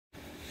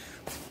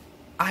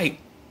Aight,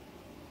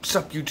 what's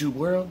up YouTube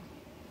world?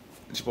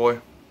 It's your boy,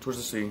 Towards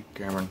the Sea,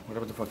 Cameron,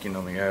 whatever the fuck you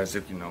know me as,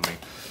 if you know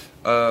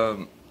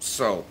me.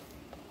 So,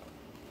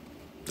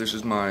 this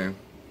is my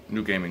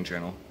new gaming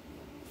channel,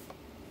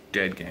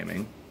 D.E.A.D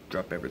Gaming,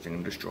 drop everything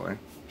and destroy,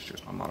 it's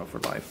just my motto for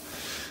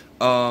life.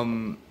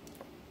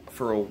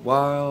 For a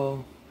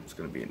while, it's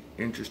gonna be an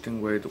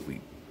interesting way that we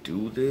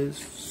do this.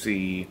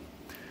 See,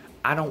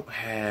 I don't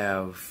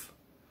have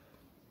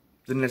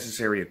the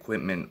necessary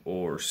equipment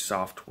or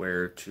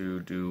software to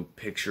do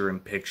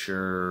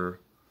picture-in-picture.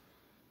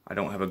 I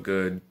don't have a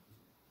good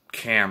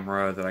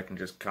camera that I can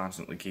just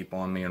constantly keep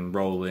on me and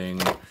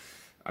rolling.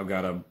 I've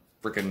got a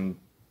freaking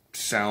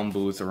sound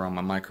booth around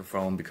my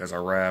microphone because I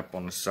rap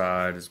on the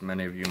side, as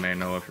many of you may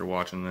know if you're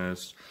watching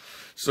this.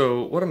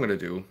 So what I'm going to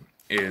do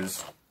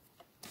is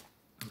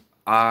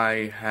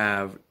I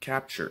have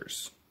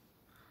captures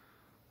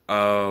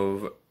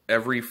of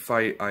every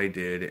fight I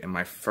did in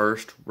my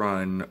first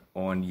run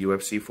on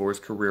UFC 4's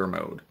career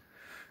mode.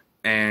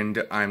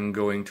 And I'm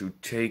going to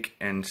take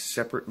and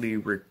separately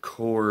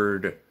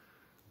record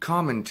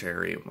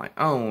commentary of my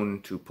own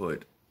to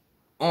put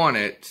on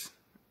it.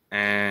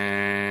 And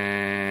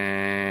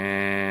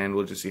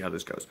we'll just see how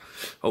this goes.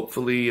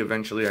 Hopefully,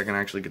 eventually, I can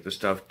actually get the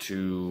stuff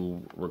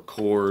to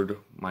record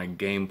my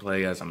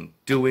gameplay as I'm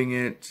doing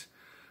it.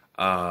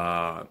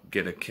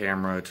 Get a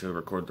camera to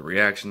record the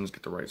reactions,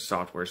 get the right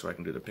software so I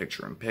can do the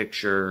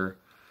picture-in-picture,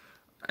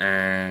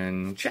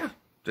 and yeah,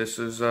 this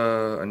is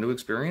a new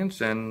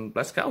experience, and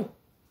let's go.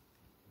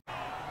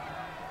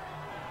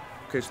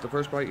 Okay, so the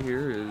first fight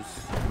here is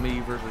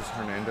me versus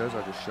Hernandez.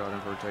 I just shot him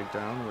for a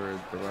takedown. We're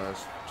at the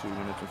last 2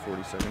 minutes and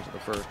 40 seconds of the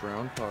first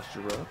round.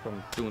 Posture up,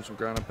 I'm doing some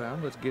ground and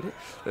pound, let's get it,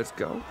 let's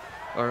go.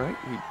 Alright,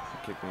 he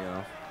kicked me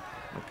off.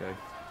 Okay,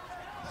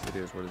 it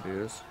is what it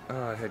is.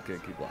 Head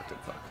kick, he blocked it,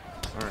 fuck.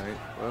 Alright,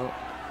 well,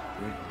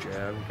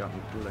 jab, got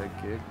me the leg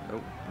kick.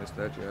 Nope, missed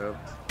that jab.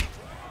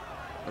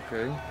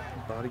 Okay,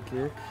 body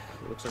kick.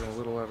 Looks like I'm a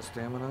little out of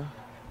stamina.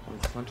 I'm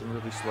punching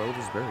really slow.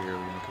 This is very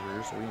early in the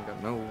career, so we ain't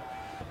got no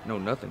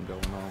nothing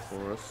going on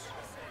for us.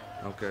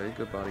 Okay,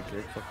 good body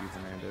kick. Fuck you,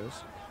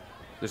 Hernandez.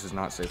 This is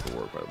not safe for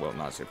work, but, well,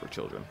 not safe for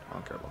children. I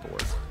don't care about the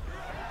work.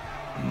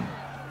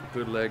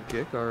 Good leg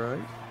kick,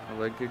 alright. I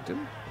leg kicked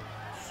him.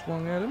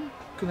 Swung at him.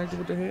 Connected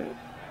with the head.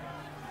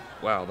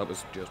 Wow, that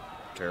was just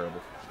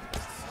terrible.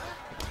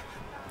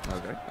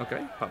 Okay,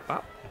 okay, pop,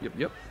 pop,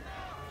 yep.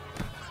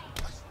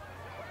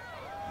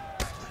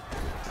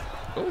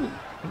 Oh,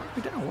 knocked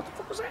me down, what the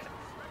fuck was that?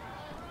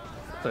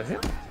 What the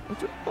hell?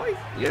 What's your boy?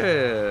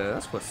 Yeah,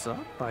 that's what's up.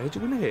 I hit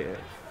you in the head.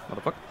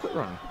 Motherfucker, quit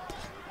running.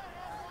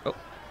 Oh.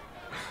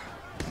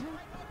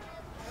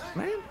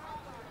 Man.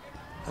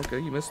 Okay,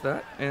 you missed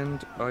that,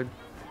 and I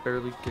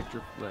barely kicked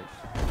your leg.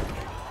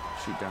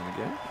 Shoot down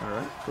again.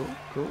 Alright,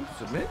 cool.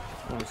 Submit.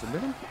 Want to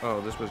submit him?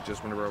 Oh, this was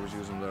just whenever I was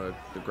using the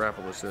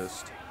grapple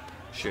assist.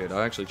 Shit,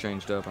 I actually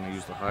changed up and I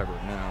use the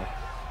hybrid now.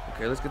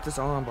 Okay, let's get this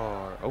arm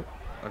bar. Oh,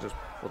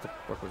 what the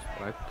fuck was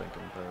I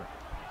thinking there?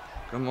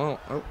 Come on.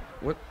 Oh,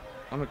 what?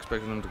 I'm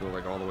expecting them to go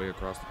like all the way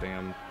across the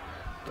damn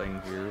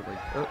thing here.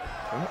 Like,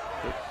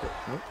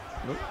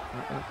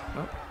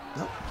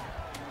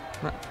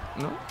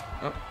 no.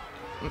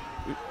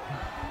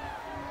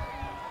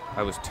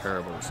 I was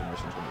terrible at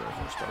submissions when I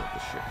first started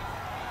this shit.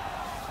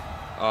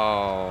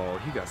 Oh,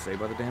 he got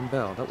saved by the damn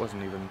bell. That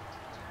wasn't even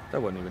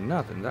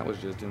nothing. That was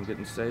just him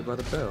getting saved by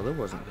the bell. That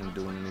wasn't him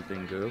doing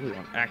anything good. We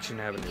on Action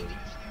Avenue.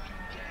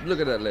 Look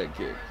at that leg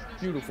kick.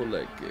 Beautiful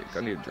leg kick.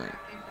 I need a drink.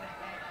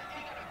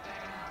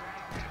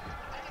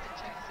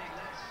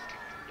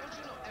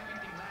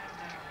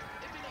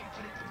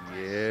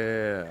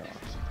 Yeah.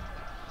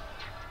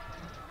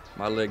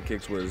 My leg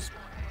kicks was,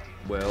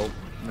 well,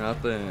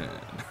 nothing.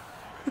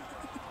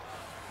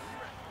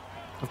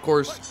 Of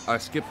course, I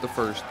skipped the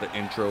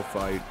intro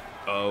fight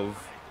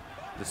of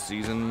the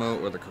season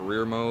mode, or the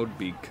career mode,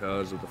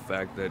 because of the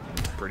fact that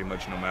pretty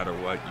much no matter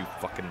what, you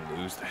fucking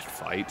lose that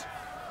fight.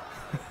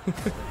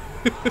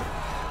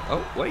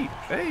 Oh, wait,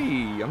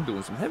 hey, I'm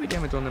doing some heavy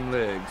damage on them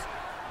legs.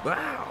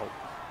 Wow,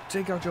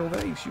 take out your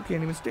base, you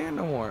can't even stand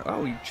no more.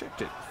 Oh, you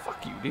checked it,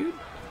 fuck you, dude.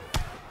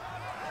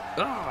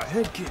 Ah,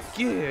 head kick,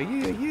 yeah,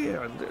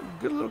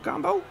 good little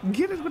combo,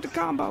 get it with the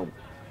combo.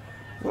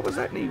 What was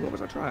that knee? What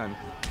was I trying?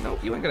 No,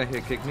 you ain't gonna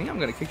head kick me. I'm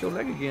gonna kick your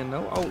leg again,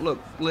 no. Oh,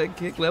 look, leg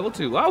kick level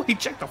 2. Oh, he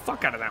checked the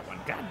fuck out of that one.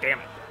 God damn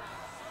it.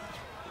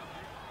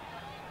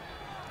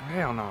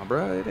 Hell no,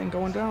 bruh. It ain't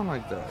going down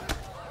like that.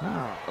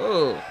 Nah.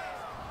 Oh.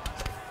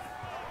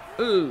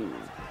 Ooh.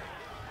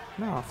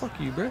 Nah, fuck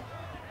you, bruh.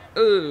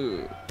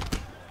 Ooh.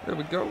 There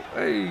we go.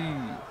 Hey.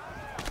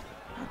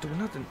 Not doing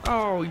nothing.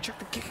 Oh, he checked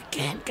the kick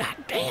again. God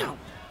damn.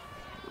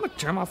 Look,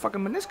 tear my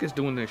fucking meniscus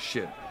doing this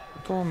shit. I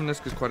tore my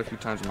meniscus quite a few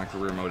times in my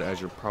career mode, as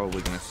you're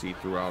probably going to see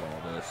throughout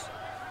all this.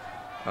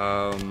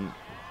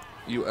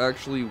 You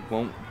actually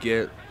won't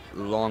get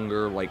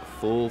longer, like,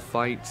 full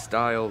fight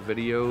style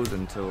videos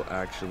until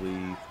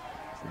actually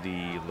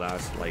the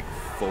last, like,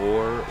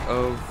 4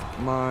 of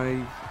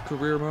my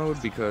career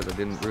mode, because I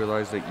didn't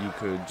realize that you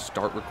could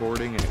start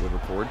recording and it would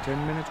record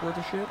 10 minutes worth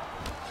of shit.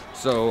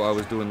 So I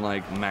was doing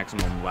like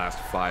maximum last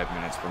 5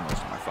 minutes for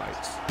most of my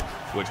fights,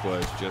 which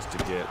was just to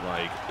get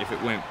like, if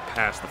it went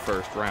past the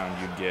first round,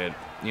 you'd get,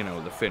 you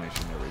know, the finish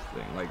and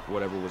everything, like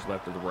whatever was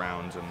left of the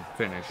rounds and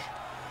finish.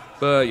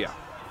 But yeah,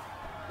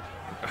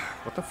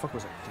 what the fuck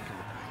was I thinking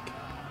of that kick?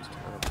 It was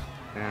terrible.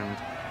 And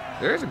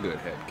there's a good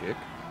head kick.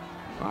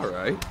 All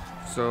right,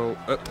 so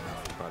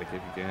body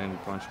kick again.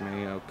 Punch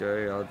me.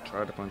 Okay, I'll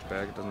try to punch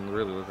back. It doesn't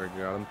really look like I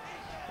got him.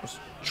 I was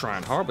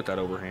trying hard with that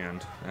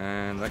overhand,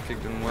 and that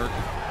kick didn't work.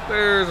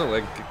 There's a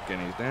leg kick,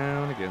 and he's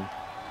down again.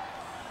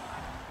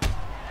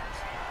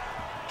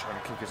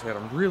 Trying to kick his head.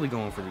 I'm really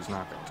going for these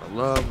knockouts. I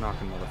love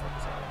knocking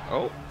motherfuckers out.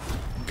 Oh,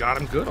 got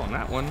him good on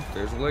that one.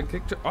 There's a leg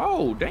kick too.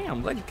 Oh,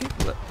 damn, leg kick.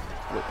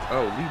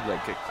 Oh, lead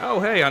leg kick. Oh,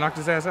 hey, I knocked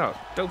his ass out.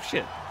 Dope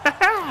shit. Ha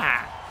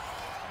ha!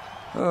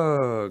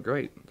 Oh,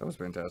 great. That was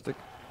fantastic.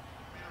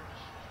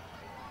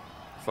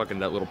 Fucking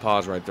that little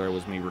pause right there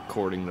was me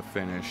recording the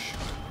finish.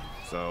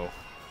 So,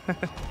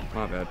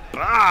 my bad.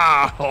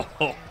 Ah!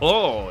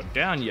 Oh,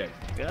 down you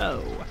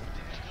go.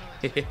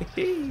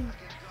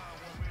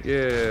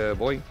 Yeah,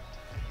 boy.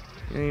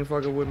 You ain't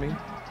fucking with me.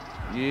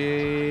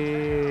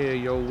 Yeah,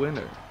 yo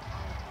winner.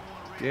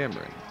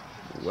 Cameron.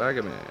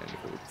 Wagaman. If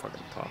it would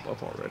fucking pop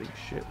up already.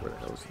 Shit, where the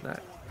hell is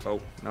that?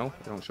 Oh, no?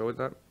 They don't show it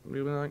that?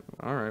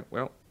 Alright,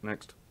 well,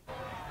 next.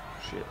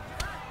 Shit.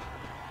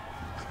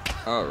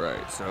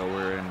 Alright, so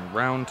we're in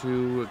round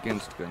 2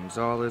 against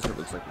Gonzalez. It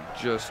looks like we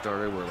just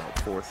started. We're about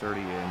 4:30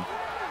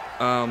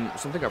 in.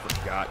 Something I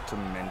forgot to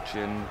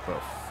mention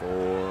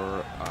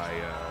before I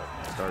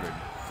started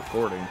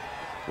recording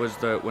was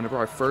that whenever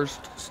I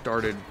first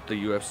started the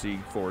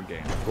UFC 4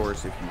 game, of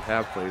course, if you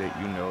have played it,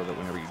 you know that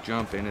whenever you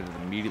jump in, it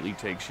immediately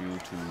takes you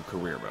to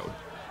career mode,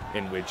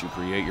 in which you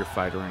create your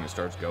fighter and it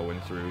starts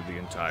going through the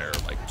entire,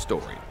 like,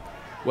 story.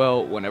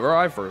 Well, whenever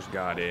I first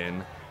got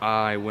in,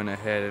 I went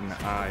ahead and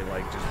I,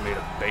 like, just made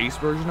a base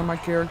version of my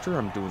character.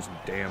 I'm doing some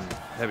damn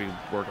heavy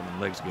work on my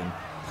legs again.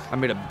 I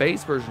made a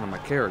base version of my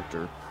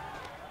character,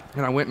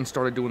 and I went and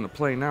started doing the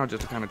play now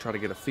just to kind of try to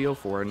get a feel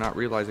for it, not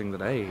realizing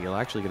that, hey, you'll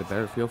actually get a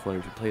better feel for it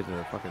if you play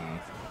the fucking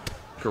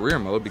career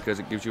mode, because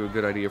it gives you a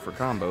good idea for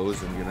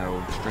combos and, you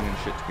know, stringing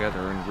shit together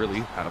and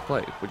really how to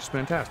play, which is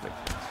fantastic.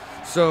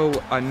 So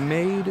I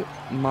made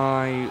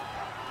my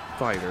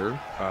fighter,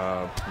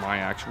 my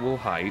actual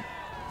height,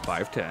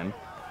 5'10",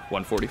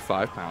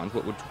 145 pounds,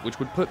 which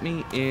would put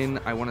me in,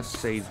 I want to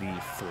say,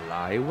 the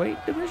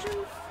flyweight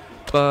division.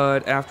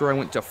 But after I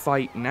went to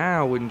fight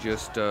now and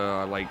just,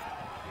 like,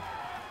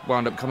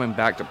 wound up coming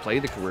back to play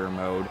the career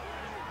mode,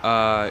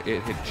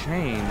 it had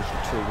changed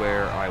to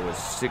where I was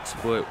 6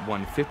 foot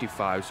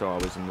 155, so I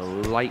was in the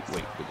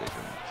lightweight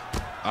division.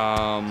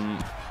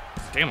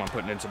 Damn, I'm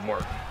putting in some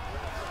work.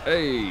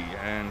 Hey,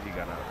 and he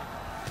got out.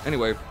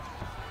 Anyway,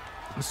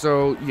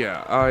 so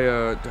yeah,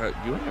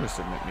 you ain't gonna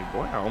submit me,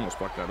 boy. I almost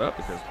fucked that up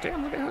because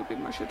damn, look at how big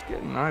my shit's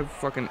getting. I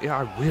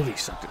really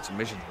sucked at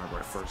submissions whenever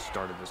I first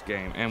started this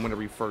game, and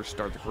whenever you first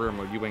start the career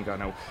mode, you ain't got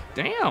no.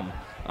 Damn,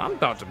 I'm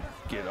about to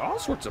get all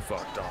sorts of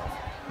fucked off.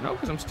 No,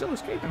 because I'm still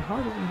escaping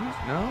harder than he's.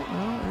 No,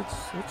 it's.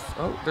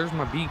 Oh, there's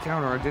my B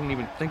counter. I didn't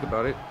even think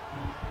about it.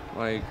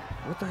 Like,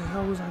 what the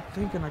hell was I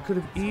thinking? I could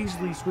have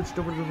easily switched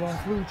over to the Von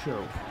Flue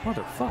choke.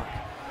 Motherfuck.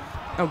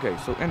 Okay,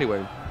 so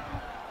anyway.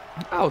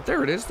 Oh,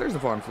 there it is. There's the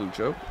Von Flue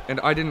choke. And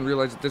I didn't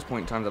realize at this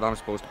point in time that I'm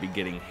supposed to be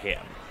getting him.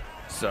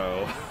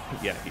 So,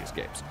 yeah, he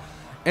escapes.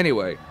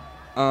 Anyway,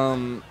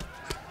 yeah,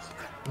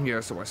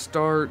 so I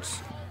start,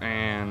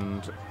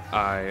 and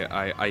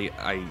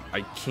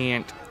I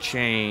can't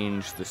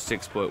change the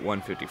 6 foot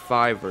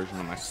 155 version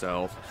of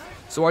myself.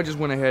 So I just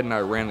went ahead and I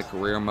ran the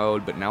career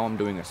mode, but now I'm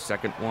doing a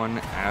second one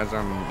as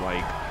I'm,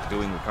 like,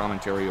 doing the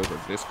commentary over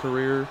this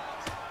career.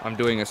 I'm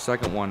doing a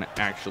second one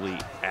actually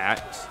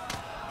at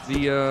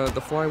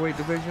the flyweight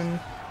division.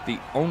 The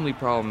only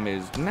problem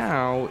is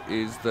now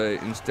is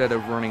that instead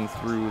of running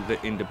through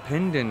the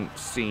independent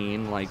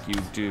scene like you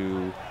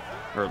do,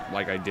 or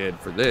like I did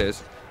for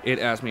this, it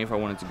asked me if I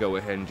wanted to go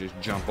ahead and just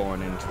jump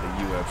on into the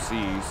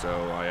UFC, so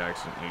I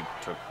accidentally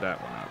took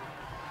that one out.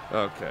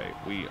 Okay,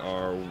 we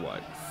are,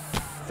 what,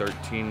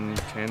 10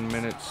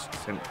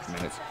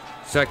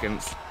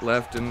 seconds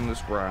left in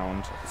this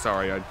round.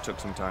 Sorry, I took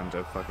some time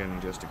to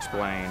fucking just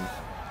explain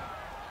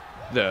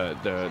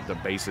the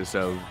basis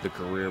of the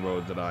career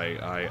mode that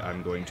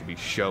I'm going to be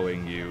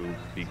showing you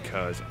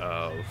because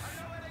of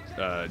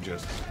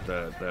just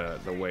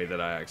the way that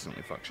I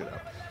accidentally fucked shit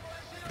up.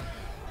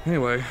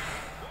 Anyway,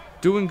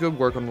 doing good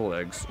work on the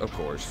legs, of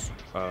course,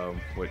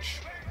 which,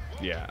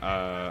 yeah,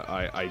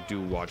 I do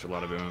watch a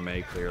lot of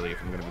MMA. Clearly, if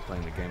I'm going to be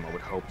playing the game, I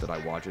would hope that I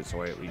watch it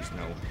so I at least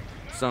know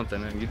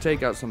something. And you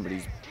take out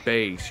somebody's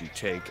base, you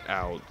take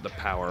out the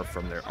power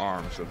from their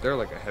arms. So if they're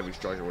like a heavy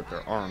striker with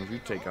their arms, you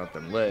take out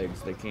them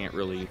legs, they can't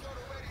really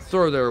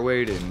throw their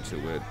weight into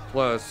it.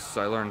 Plus,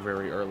 I learned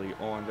very early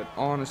on that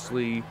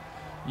honestly,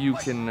 you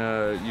can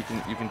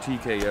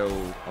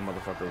TKO a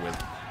motherfucker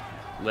with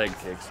leg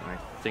kicks, and I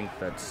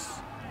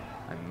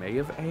I may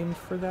have aimed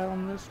for that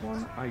on this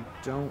one. I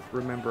don't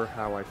remember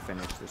how I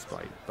finished this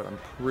fight, but I'm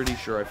pretty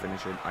sure I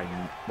finished it.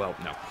 Well,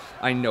 no.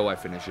 I know I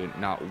finished it.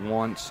 Not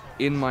once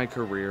in my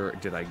career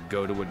did I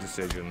go to a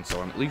decision,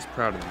 so I'm at least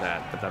proud of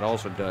that, but that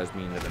also does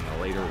mean that in the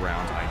later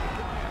rounds, I did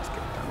get my ass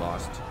kicked. I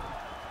lost.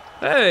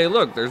 Hey,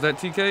 look, there's that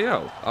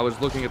TKO. I was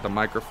looking at the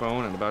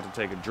microphone and about to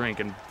take a drink,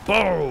 and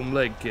boom,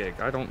 leg kick.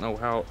 I don't know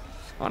how.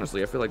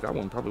 Honestly, I feel like that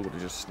one probably would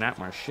have just snapped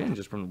my shin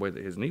just from the way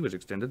that his knee was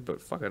extended,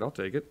 but fuck it, I'll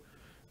take it.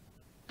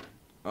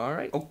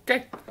 Alright,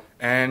 okay.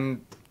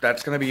 And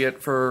that's gonna be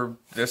it for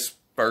this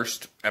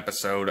first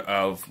episode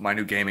of my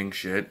new gaming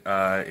shit.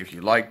 If you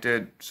liked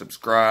it,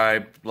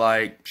 subscribe,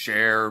 like,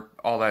 share,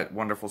 all that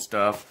wonderful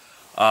stuff.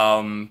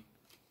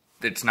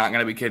 It's not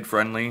gonna be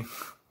kid-friendly.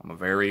 I'm a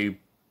very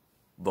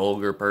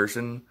vulgar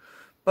person.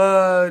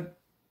 But,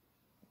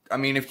 I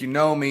mean, if you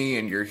know me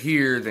and you're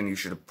here, then you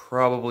should have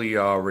probably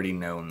already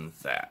known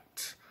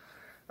that.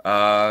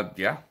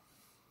 Yeah.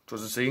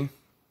 Twas to see.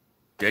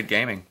 D.E.A.D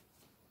Gaming.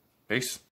 Peace.